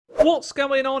What's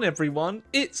going on, everyone?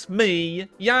 It's me,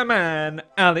 ya man,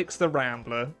 Alex the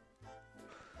Rambler.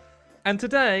 And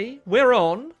today, we're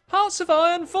on Hearts of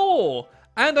Iron 4.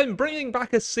 And I'm bringing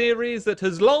back a series that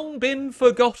has long been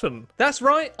forgotten. That's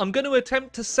right, I'm going to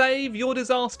attempt to save your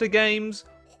disaster games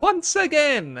once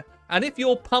again. And if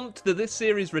you're pumped that this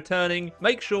series returning,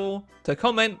 make sure to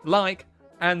comment, like,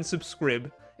 and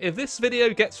subscribe. If this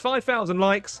video gets 5,000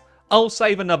 likes, I'll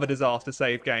save another disaster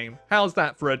save game. How's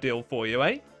that for a deal for you,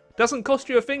 eh? Doesn't cost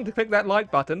you a thing to click that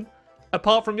like button,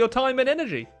 apart from your time and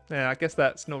energy. Yeah, I guess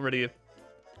that's not really a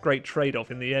great trade-off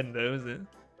in the end, though, is it?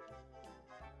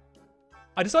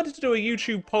 I decided to do a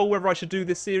YouTube poll whether I should do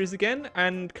this series again,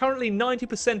 and currently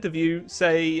 90% of you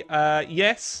say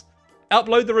yes,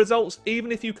 upload the results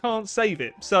even if you can't save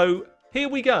it. So here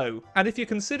we go. And if you're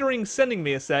considering sending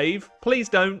me a save, please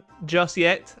don't just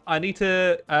yet. I need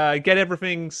to get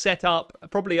everything set up.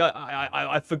 Probably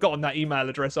I've forgotten that email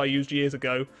address I used years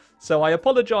ago. So I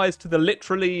apologise to the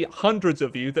literally hundreds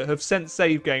of you that have sent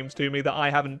save games to me that I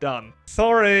haven't done.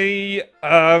 Sorry.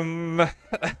 I'm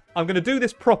going to do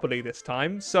this properly this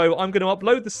time. So I'm going to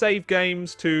upload the save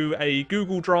games to a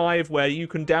Google Drive where you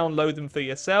can download them for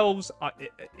yourselves,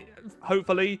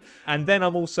 hopefully. And then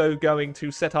I'm also going to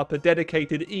set up a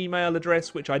dedicated email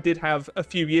address, which I did have a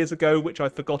few years ago, which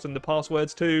I've forgotten the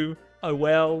passwords to. Oh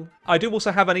well. I do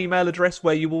also have an email address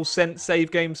where you will send save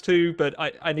games to, but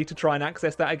I need to try and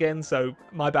access that again, so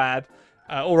my bad.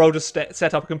 Or I'll just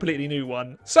set up a completely new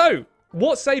one. So,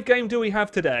 what save game do we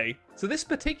have today? So this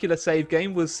particular save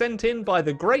game was sent in by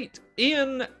the great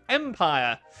Ian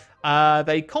Empire.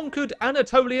 They conquered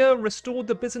Anatolia, restored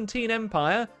the Byzantine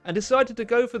Empire, and decided to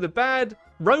go for the bad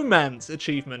romance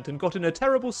achievement and got in a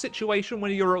terrible situation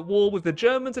when you're at war with the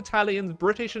Germans, Italians,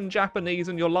 British and Japanese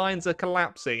and your lines are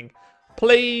collapsing.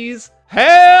 Please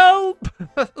help!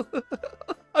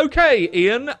 Okay,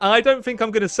 Ian, I don't think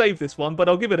I'm going to save this one, but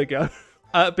I'll give it a go.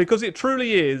 Because it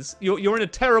truly is. You're in a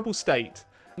terrible state.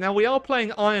 Now, we are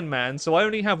playing Iron Man, so I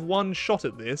only have one shot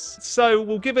at this, so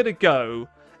we'll give it a go.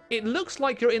 It looks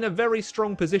like you're in a very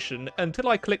strong position until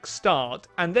I click start,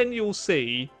 and then you'll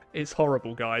see it's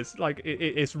horrible, guys. Like,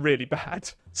 it's really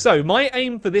bad. So, my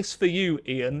aim for this for you,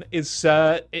 Ian, is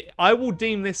I will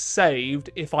deem this saved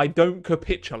if I don't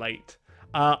capitulate.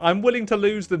 I'm willing to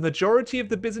lose the majority of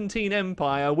the Byzantine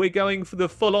Empire. We're going for the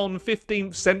full-on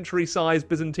 15th century sized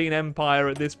Byzantine Empire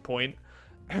at this point.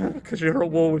 Because you're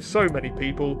at war with so many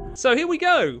people. So, here we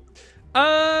go.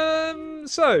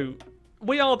 So,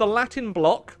 we are the Latin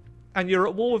bloc. And you're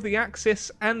at war with the Axis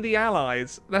and the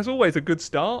Allies. That's always a good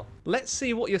start. Let's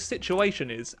see what your situation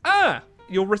is. Ah!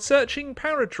 You're researching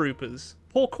paratroopers.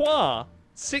 Pourquoi?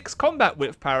 6 combat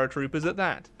width paratroopers at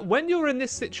that. When you're in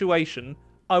this situation,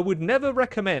 I would never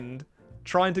recommend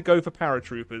trying to go for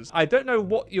paratroopers. I don't know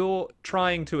what you're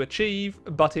trying to achieve,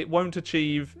 but it won't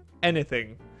achieve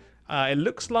anything. It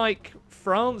looks like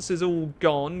France is all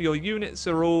gone. Your units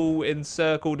are all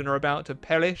encircled and are about to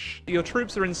perish. Your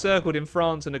troops are encircled in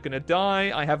France and are going to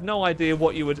die. I have no idea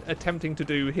what you were attempting to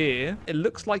do here. It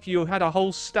looks like you had a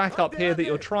whole stack up here that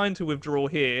you're trying to withdraw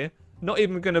here. Not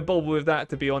even going to bother with that,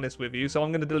 to be honest with you. So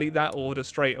I'm going to delete that order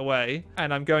straight away.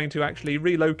 And I'm going to actually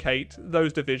relocate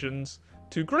those divisions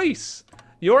to Greece.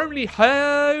 Your only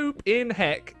hope in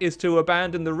heck is to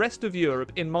abandon the rest of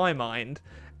Europe, in my mind,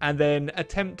 and then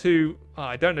attempt to,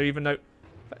 I don't even know,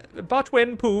 but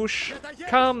when push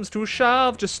comes to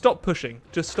shove, just stop pushing.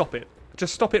 Just stop it.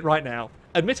 Just stop it right now.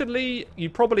 Admittedly, you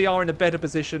probably are in a better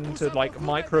position to, like,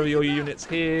 micro your units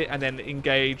here and then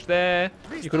engage there.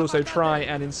 You could also try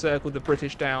and encircle the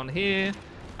British down here.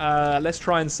 Let's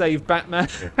try and save Batman.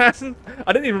 I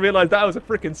didn't even realise that was a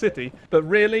frickin' city. But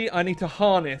really, I need to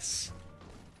harness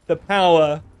the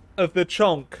power of the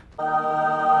chonk.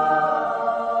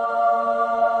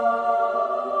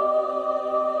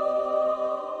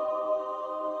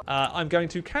 I'm going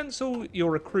to cancel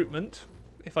your recruitment,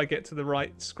 if I get to the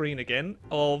right screen again,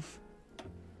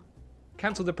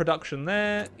 cancel the production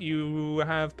there. You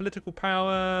have political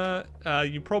power.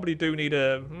 You probably do need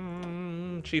a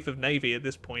chief of navy at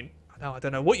this point. No, I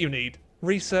don't know what you need.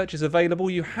 Research is available.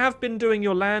 You have been doing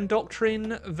your land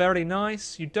doctrine. Very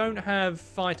nice. You don't have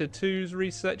fighter 2's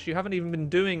research. You haven't even been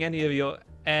doing any of your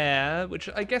air, which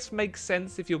I guess makes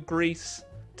sense if you're Greece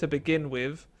to begin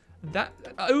with. That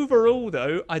overall,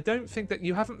 though, I don't think that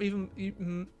you haven't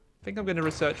even... I think I'm going to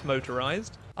research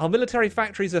motorized. Our military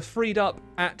factories are freed up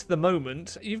at the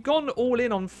moment. You've gone all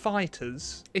in on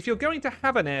fighters. If you're going to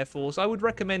have an air force, I would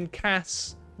recommend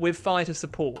CAS with fighter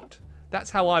support. That's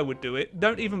how I would do it.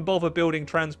 Don't even bother building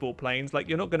transport planes. Like,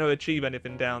 you're not going to achieve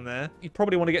anything down there. You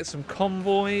probably want to get some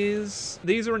convoys.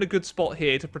 These are in a good spot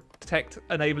here to protect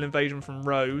a naval invasion from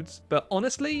roads. But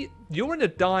honestly, you're in a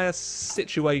dire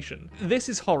situation. This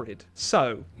is horrid.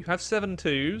 So, you have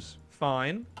 7-2s.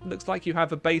 Fine. Looks like you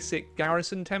have a basic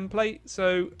garrison template,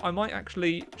 so I might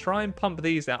actually try and pump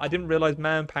these out. I didn't realize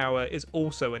manpower is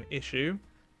also an issue.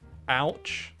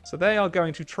 Ouch. So they are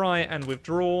going to try and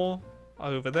withdraw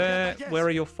over there. Where are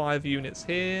your 5 units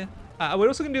here? We're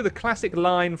also going to do the classic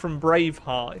line from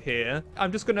Braveheart here.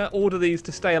 I'm just going to order these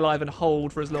to stay alive and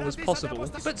hold for as long as possible.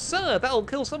 But sir, that'll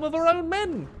kill some of our own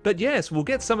men. But yes, we'll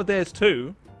get some of theirs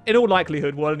too. In all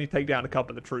likelihood, we'll only take down a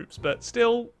couple of troops, but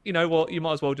still, you know what, you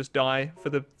might as well just die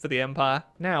for the Empire.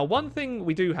 Now, one thing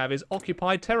we do have is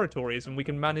occupied territories, and we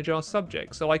can manage our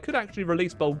subjects. So I could actually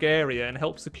release Bulgaria and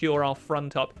help secure our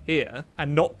front up here,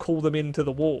 and not call them into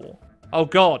the war. Oh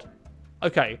god.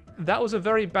 Okay, that was a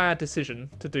very bad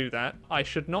decision to do that. I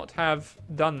should not have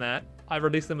done that. I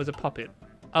released them as a puppet.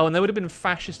 Oh, and they would have been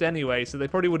fascist anyway, so they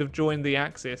probably would have joined the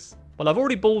Axis. Well, I've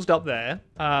already ballsed up there.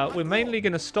 We're mainly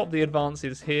going to stop the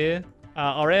advances here.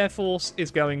 Our Air Force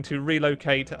is going to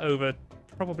relocate over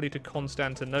probably to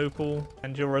Constantinople,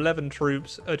 and your 11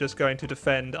 troops are just going to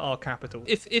defend our capital.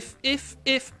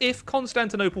 If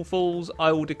Constantinople falls,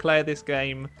 I will declare this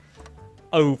game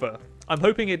over. I'm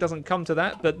hoping it doesn't come to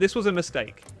that, but this was a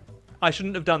mistake. I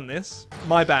shouldn't have done this.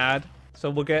 My bad. So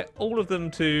we'll get all of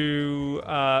them to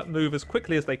move as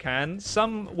quickly as they can.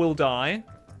 Some will die,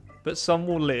 but some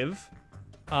will live.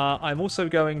 I'm also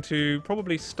going to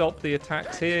probably stop the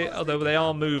attacks here, although they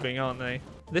are moving, aren't they?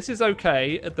 This is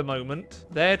okay at the moment.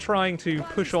 They're trying to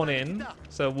push on in,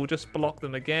 so we'll just block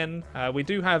them again. We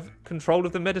do have control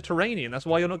of the Mediterranean. That's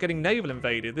why you're not getting naval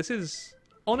invaded. This is,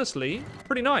 honestly,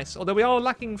 pretty nice, although we are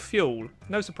lacking fuel.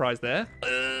 No surprise there.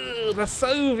 The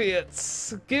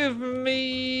Soviets! Give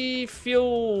me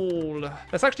fuel!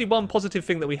 That's actually one positive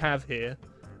thing that we have here,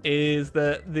 is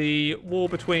that the war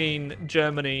between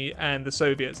Germany and the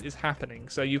Soviets is happening.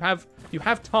 So you have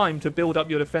time to build up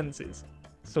your defenses,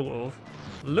 sort of.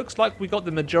 Looks like we got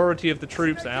the majority of the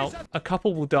troops out. A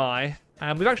couple will die,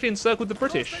 and we've actually encircled the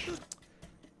British.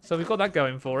 So we've got that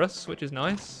going for us, which is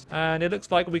nice. And it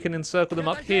looks like we can encircle them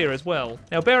up here as well.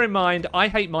 Now, bear in mind, I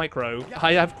hate micro.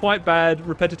 I have quite bad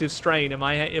repetitive strain in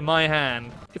my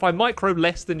hand. If I micro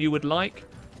less than you would like,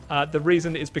 the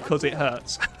reason is because it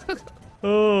hurts.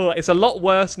 Oh, it's a lot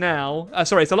worse now.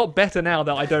 Sorry, it's a lot better now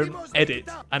that I don't edit.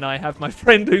 And I have my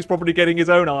friend who's probably getting his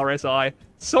own RSI.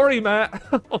 Sorry, Matt.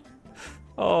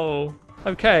 Oh.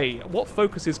 Okay, what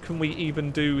focuses can we even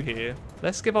do here?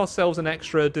 Let's give ourselves an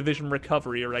extra division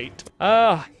recovery rate.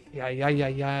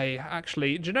 Yay.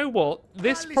 Actually, do you know what?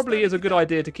 This probably is a good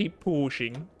idea to keep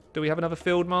pushing. Do we have another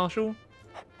field marshal?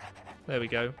 There we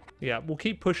go. Yeah, we'll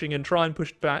keep pushing and try and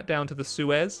push back down to the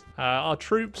Suez. Our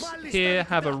troops here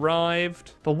have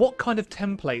arrived. But what kind of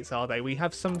templates are they? We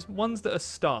have some ones that are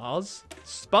stars.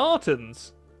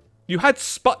 Spartans! You have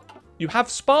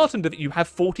Spartan, you have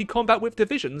 40 combat whip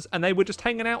divisions, and they were just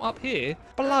hanging out up here.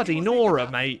 Bloody Nora,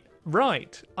 mate.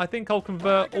 Right, I think I'll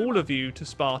convert all of you to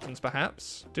Spartans,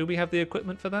 perhaps. Do we have the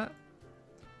equipment for that?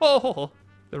 Oh,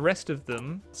 the rest of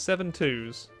them,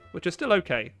 7-2s, which are still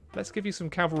okay. Let's give you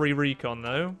some cavalry recon,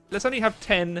 though. Let's only have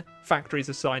 10 factories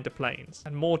assigned to planes,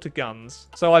 and more to guns.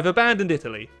 So I've abandoned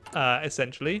Italy,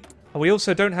 essentially. We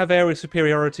also don't have area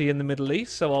superiority in the Middle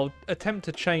East, so I'll attempt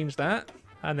to change that.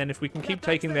 And then if we can keep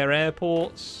taking their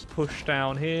airports, push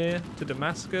down here to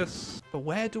Damascus. But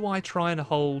where do I try and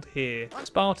hold here?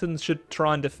 Spartans should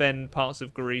try and defend parts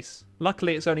of Greece.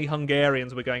 Luckily, it's only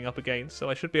Hungarians we're going up against, so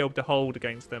I should be able to hold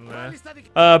against them there.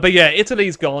 But yeah,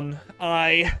 Italy's gone.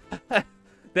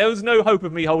 There was no hope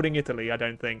of me holding Italy, I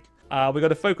don't think. We've got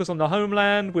to focus on the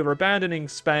homeland. We're abandoning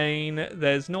Spain.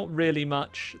 There's not really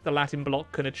much the Latin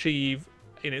bloc can achieve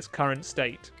in its current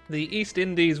state. The East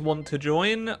Indies want to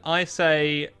join. I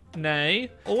say nay.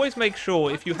 Always make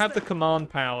sure, if you have the command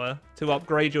power, to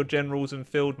upgrade your generals and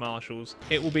field marshals.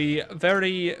 It will be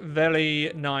very,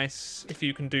 very nice if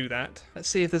you can do that. Let's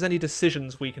see if there's any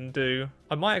decisions we can do.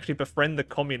 I might actually befriend the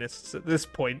communists at this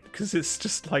point, because it's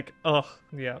just like, ugh,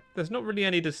 yeah. There's not really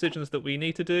any decisions that we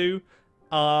need to do.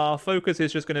 Our focus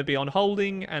is just going to be on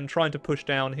holding and trying to push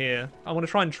down here. I want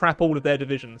to try and trap all of their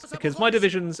divisions, because my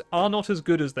divisions are not as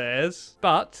good as theirs,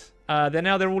 but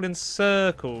they're all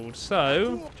encircled.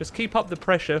 So just keep up the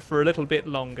pressure for a little bit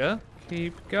longer.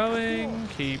 Keep going,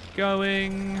 keep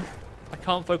going. I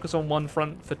can't focus on one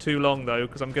front for too long, though,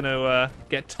 because I'm going to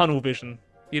get tunnel vision.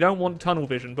 You don't want tunnel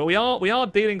vision, but we are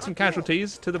dealing some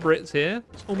casualties to the Brits here.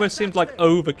 It almost seems like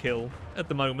overkill at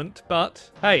the moment,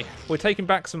 but hey, we're taking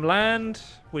back some land.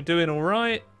 We're doing all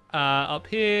right. Up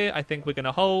here, I think we're going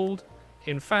to hold.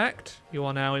 In fact, you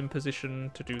are now in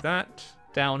position to do that.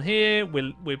 Down here,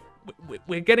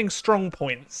 we're getting strong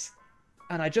points.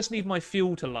 And I just need my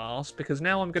fuel to last, because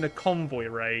now I'm going to convoy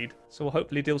raid. So we'll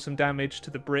hopefully deal some damage to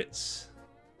the Brits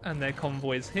and their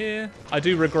convoys here. I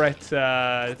do regret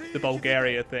the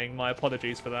Bulgaria thing. My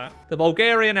apologies for that. The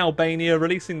Bulgaria and Albania,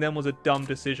 releasing them was a dumb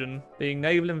decision. Being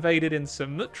naval invaded in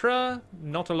Sumatra,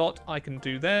 not a lot I can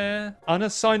do there.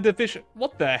 Unassigned division.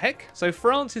 What the heck? So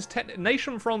France is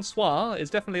Nation Francois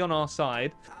is definitely on our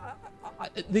side.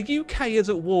 The UK is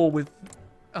at war with...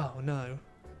 Oh no.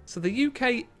 So the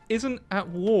UK isn't at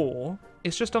war.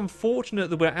 It's just unfortunate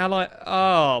that we're allied...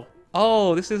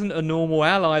 Oh, this isn't a normal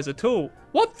allies at all.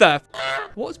 What the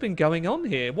What's been going on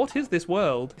here? What is this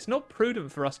world? It's not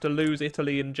prudent for us to lose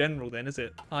Italy in general then, is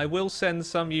it? I will send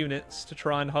some units to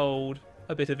try and hold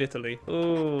a bit of Italy.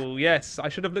 Oh, yes. I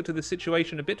should have looked at the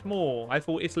situation a bit more. I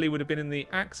thought Italy would have been in the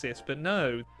Axis, but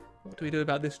no. What do we do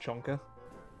about this chonker?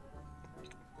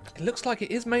 It looks like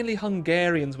it is mainly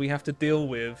Hungarians we have to deal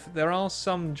with. There are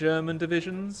some German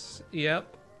divisions.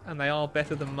 Yep. And they are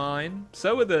better than mine.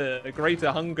 So are the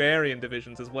greater Hungarian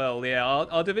divisions as well. Yeah,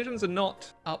 our divisions are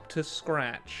not up to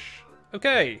scratch.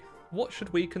 Okay, what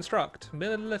should we construct?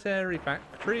 Military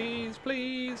factories,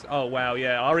 please. Oh, wow,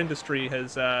 yeah, our industry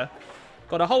has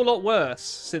got a whole lot worse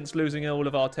since losing all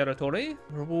of our territory.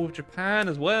 We're at war with Japan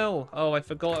as well. Oh, I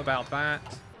forgot about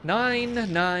that.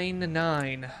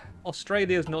 999.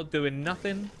 Australia's not doing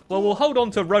nothing. Well, we'll hold on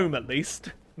to Rome at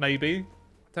least, maybe.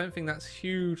 Don't think that's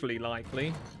hugely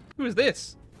likely. Who is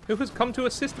this? Who has come to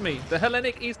assist me? The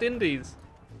Hellenic East Indies.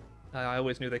 I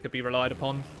always knew they could be relied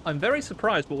upon. I'm very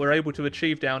surprised what we're able to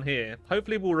achieve down here.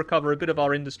 Hopefully we'll recover a bit of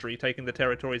our industry taking the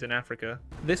territories in Africa.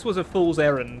 This was a fool's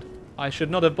errand. I should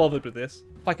not have bothered with this.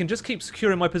 If I can just keep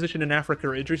securing my position in Africa,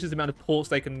 it reduces the amount of ports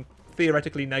they can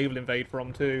theoretically naval invade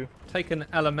from too. Taken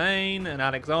Alamein and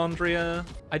Alexandria.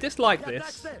 I dislike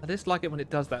this. I dislike it when it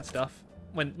does that stuff.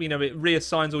 When, you know, it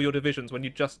reassigns all your divisions when you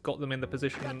just got them in the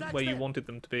position where you wanted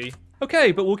them to be.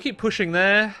 Okay, but we'll keep pushing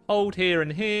there. Hold here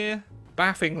and here.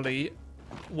 Baffingly,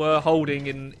 we're holding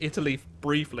in Italy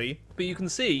briefly. But you can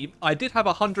see, I did have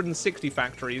 160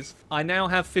 factories. I now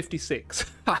have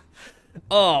 56.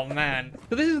 Oh, man.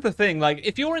 So this is the thing, like,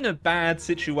 if you're in a bad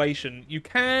situation, you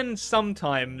can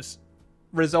sometimes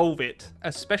resolve it,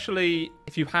 especially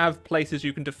if you have places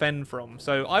you can defend from.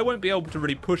 So I won't be able to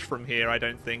really push from here, I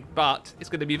don't think, but it's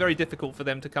going to be very difficult for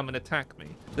them to come and attack me.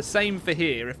 The same for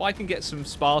here. If I can get some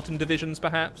Spartan divisions,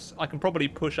 perhaps, I can probably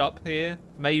push up here,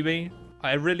 maybe.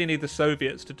 I really need the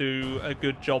Soviets to do a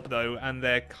good job, though, and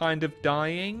they're kind of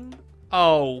dying.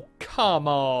 Oh, come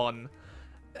on.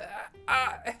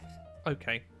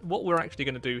 Okay, what we're actually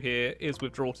going to do here is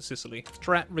withdraw to Sicily.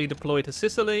 Strat redeploy to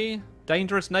Sicily.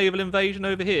 Dangerous naval invasion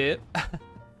over here.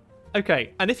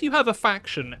 Okay, and if you have a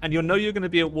faction and you know you're going to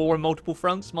be at war on multiple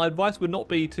fronts, my advice would not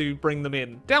be to bring them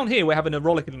in. Down here, we're having a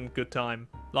rollicking good time.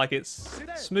 Like, it's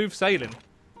smooth sailing.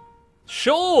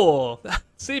 Sure!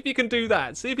 See if you can do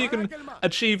that. See if you can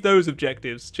achieve those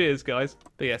objectives. Cheers, guys.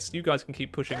 But yes, you guys can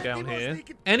keep pushing down here.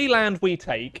 Any land we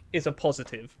take is a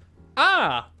positive.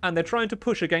 Ah! And they're trying to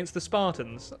push against the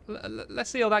Spartans. Let's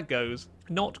see how that goes.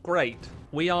 Not great.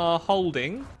 We are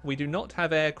holding. We do not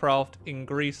have aircraft in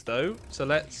Greece, though. So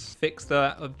let's fix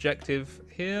that objective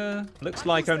here. Looks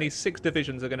like only 6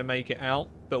 divisions are going to make it out.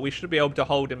 But we should be able to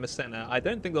hold in Messina. I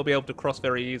don't think they'll be able to cross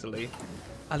very easily.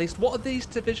 At least, what are these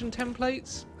division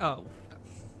templates? Oh.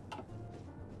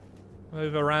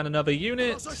 Overran another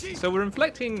unit. So we're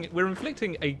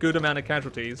inflicting a good amount of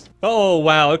casualties. Oh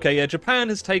wow, okay, yeah, Japan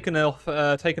has taken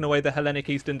away the Hellenic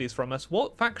East Indies from us.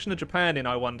 What faction are Japan in,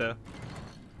 I wonder?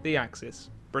 The Axis.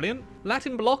 Brilliant.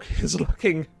 Latin bloc is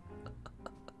looking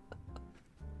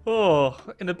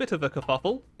in a bit of a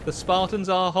kerfuffle. The Spartans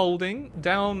are holding.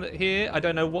 Down here, I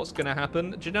don't know what's going to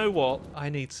happen. Do you know what? I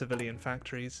need civilian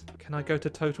factories. Can I go to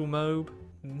total mob?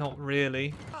 Not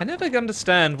really. I never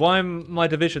understand why my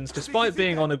divisions, despite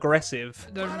being on aggressive,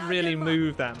 don't really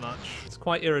move that much. It's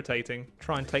quite irritating.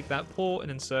 Try and take that port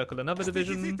and encircle another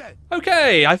division.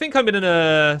 Okay, I think I'm in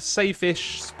a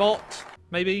safe-ish spot,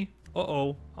 maybe.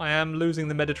 Uh-oh, I am losing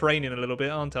the Mediterranean a little bit,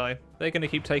 aren't I? They're going to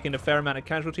keep taking a fair amount of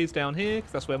casualties down here,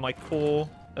 because that's where my core,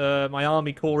 my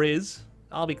army core is.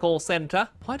 Army Corps Center.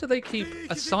 Why do they keep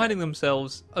assigning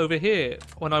themselves over here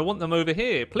when I want them over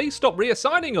here? Please stop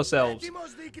reassigning yourselves.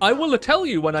 I will tell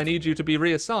you when I need you to be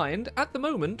reassigned. At the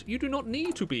moment, you do not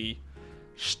need to be.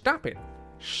 Stop it.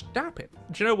 Stop it.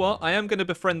 Do you know what? I am going to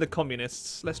befriend the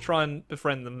communists. Let's try and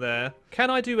befriend them there. Can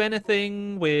I do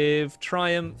anything with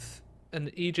Triumph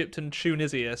and Egypt and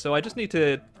Tunisia? So I just need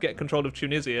to get control of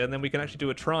Tunisia and then we can actually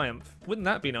do a Triumph. Wouldn't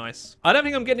that be nice? I don't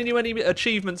think I'm getting you any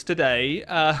achievements today,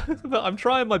 but I'm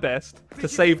trying my best to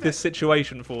save this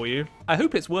situation for you. I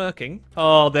hope it's working.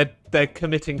 Oh, they're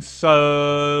committing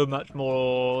so much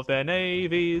more of their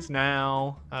navies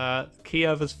now.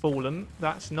 Kiev has fallen.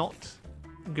 That's not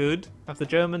good. Have the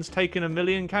Germans taken 1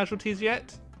 million casualties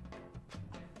yet?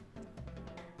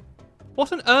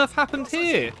 What on earth happened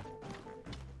here?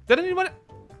 Did anyone...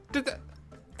 Did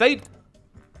they...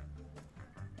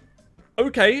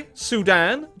 Okay,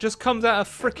 Sudan just comes out of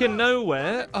frickin'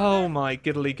 nowhere. Oh my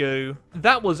giddly goo.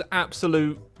 That was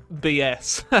absolute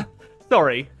BS.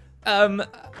 Sorry.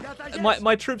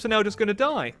 My troops are now just going to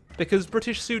die because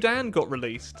British Sudan got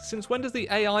released. Since when does the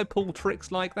AI pull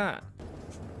tricks like that?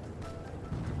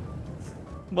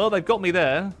 Well, they've got me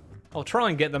there. I'll try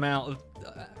and get them out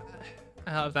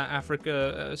of that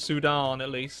Africa, Sudan at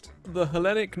least. The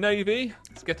Hellenic Navy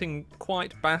is getting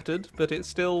quite battered, but it's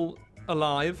still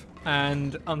alive.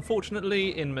 And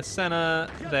unfortunately, in Messena,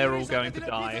 they're all going to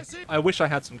die. I wish I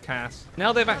had some CAS.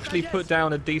 Now they've actually put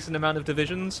down a decent amount of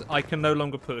divisions, I can no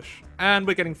longer push. And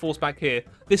we're getting forced back here.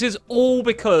 This is all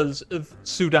because of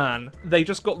Sudan. They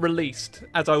just got released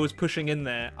as I was pushing in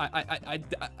there.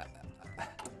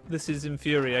 This is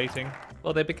infuriating.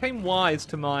 Well, they became wise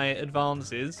to my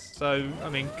advances, so, I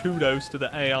mean, kudos to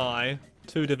the AI.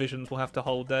 2 divisions will have to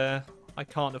hold there. I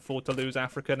can't afford to lose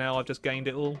Africa now, I've just gained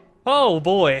it all. Oh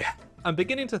boy! I'm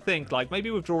beginning to think, like,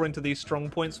 maybe withdrawing to these strong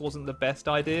points wasn't the best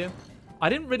idea. I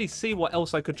didn't really see what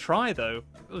else I could try, though.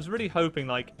 I was really hoping,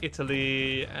 like,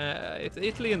 Italy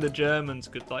and the Germans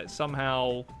could, like,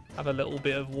 somehow have a little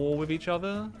bit of war with each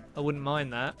other. I wouldn't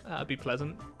mind that. That'd be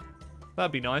pleasant.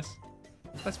 That'd be nice.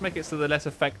 Let's make it so they're less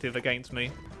effective against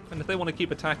me. And if they want to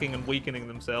keep attacking and weakening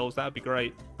themselves, that would be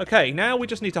great. Okay, now we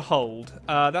just need to hold.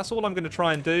 That's all I'm going to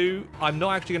try and do. I'm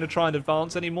not actually going to try and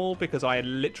advance anymore because I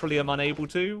literally am unable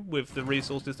to with the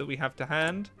resources that we have to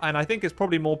hand. And I think it's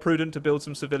probably more prudent to build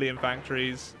some civilian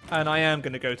factories. And I am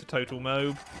going to go to total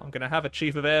mob. I'm going to have a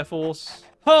chief of air force.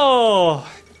 Oh!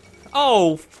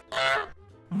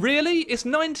 Really? It's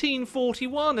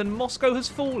 1941 and Moscow has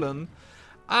fallen?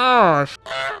 Ah,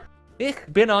 Ich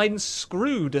bin ein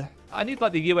screwed. I need,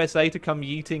 like, the USA to come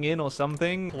yeeting in or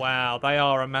something. Wow, they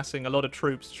are amassing a lot of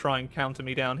troops to try and counter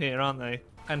me down here, aren't they?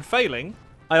 And failing,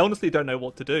 I honestly don't know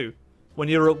what to do. When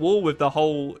you're at war with the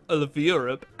whole of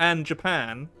Europe and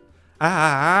Japan.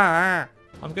 I'm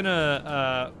going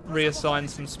to reassign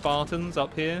some Spartans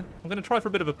up here. I'm going to try for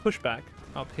a bit of a pushback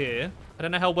up here. I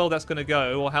don't know how well that's going to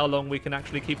go or how long we can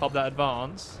actually keep up that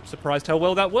advance. Surprised how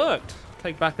well that worked.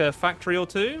 Take back a factory or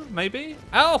 2, maybe.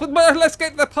 Oh, let's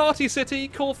get the party city.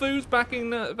 Corfu's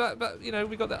backing. You know,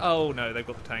 we got the. Oh no, they've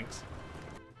got the tanks.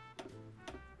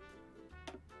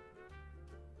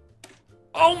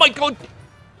 Oh my god!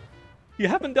 You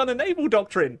haven't done a naval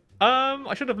doctrine.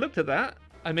 I should have looked at that.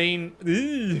 I mean,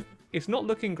 it's not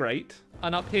looking great.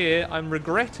 And up here, I'm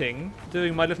regretting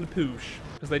doing my little push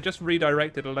because they just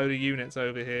redirected a load of units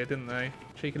over here, didn't they?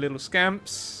 Cheeky little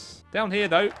scamps. Down here,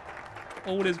 though.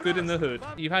 All is good in the hood.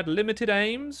 You've had limited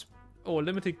aims or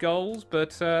limited goals,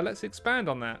 but let's expand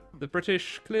on that. The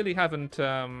British clearly haven't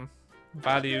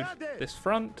valued this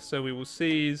front, so we will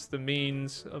seize the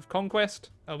means of conquest.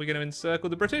 Are we going to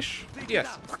encircle the British?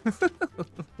 Yes.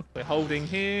 We're holding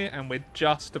here, and we're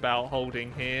just about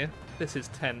holding here. This is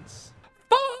tense.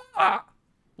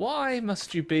 Why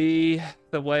must you be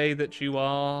the way that you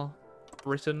are,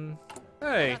 Britain?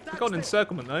 Hey, we got an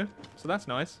encirclement though, so that's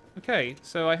nice. Okay,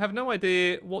 so I have no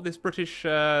idea what this British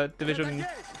division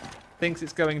thinks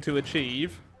it's going to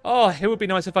achieve. Oh, it would be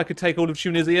nice if I could take all of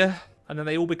Tunisia, and then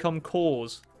they all become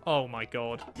cores. Oh my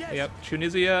god. Yep,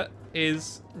 Tunisia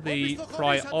is the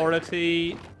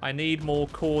priority. I need more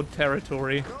core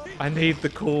territory. I need the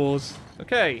cores.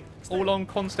 Okay, all on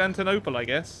Constantinople, I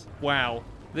guess. Wow,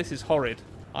 this is horrid.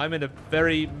 I'm in a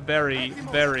very, very,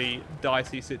 very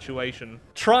dicey situation.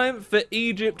 Triumph for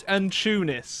Egypt and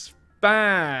Tunis.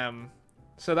 Bam!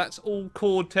 So that's all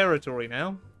core territory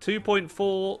now.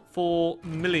 2.44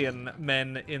 million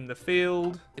men in the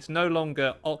field. It's no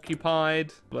longer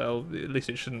occupied. Well, at least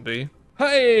it shouldn't be.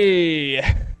 Hey!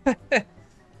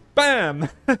 Bam!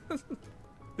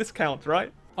 This counts,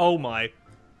 right? Oh my.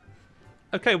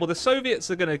 Okay, well the Soviets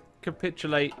are going to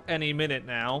capitulate any minute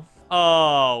now.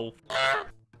 Oh.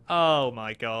 Oh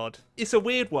my god. It's a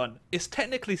weird one. It's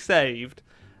technically saved,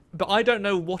 but I don't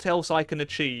know what else I can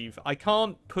achieve. I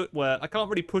can't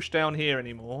really push down here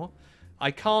anymore.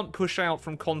 I can't push out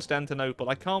from Constantinople.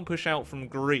 I can't push out from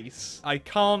Greece. I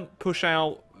can't push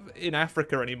out in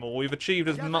Africa anymore. We've achieved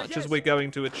as much as we're going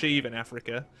to achieve in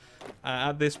Africa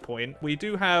at this point. We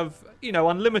do have, you know,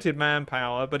 unlimited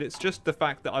manpower, but it's just the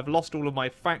fact that I've lost all of my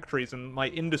factories and my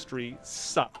industry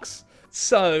sucks.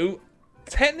 So,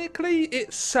 technically,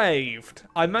 it's saved.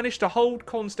 I managed to hold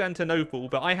Constantinople,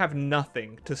 but I have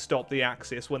nothing to stop the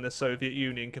Axis when the Soviet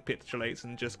Union capitulates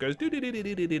and just goes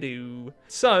do-do-do-do-do-do-do.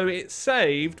 So, it's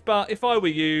saved, but if I were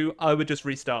you, I would just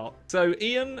restart. So,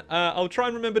 Ian, I'll try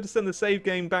and remember to send the save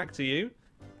game back to you.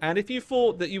 And if you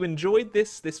thought that you enjoyed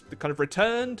this kind of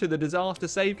return to the Disaster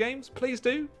Save Games, please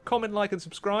do. Comment, like, and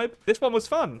subscribe. This one was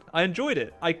fun. I enjoyed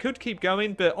it. I could keep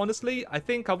going, but honestly, I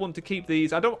think I want to keep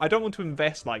these. I don't want to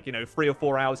invest, like, you know, 3 or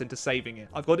 4 hours into saving it.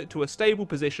 I've got it to a stable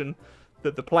position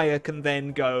that the player can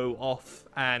then go off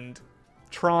and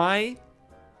try.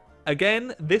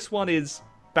 Again, this one is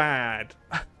bad.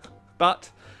 But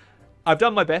I've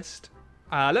done my best.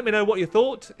 Let me know what you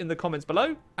thought in the comments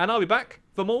below, and I'll be back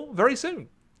for more very soon.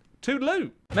 Toodaloo!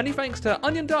 Many thanks to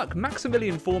Onion Duck,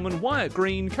 Maximilian Foreman, Wyatt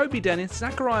Green, Kobe Dennis,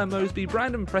 Zachariah Mosby,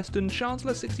 Brandon Preston,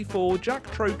 Chancellor64, Jack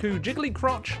Troku, Jiggly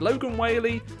Crotch, Logan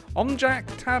Whaley, Omjack,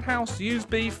 Tadhouse,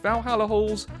 Used Beef, Valhalla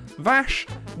Halls, Vash,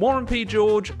 Warren P.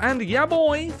 George, and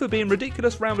Yaboy for being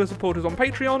ridiculous Rambler supporters on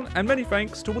Patreon, and many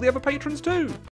thanks to all the other patrons too!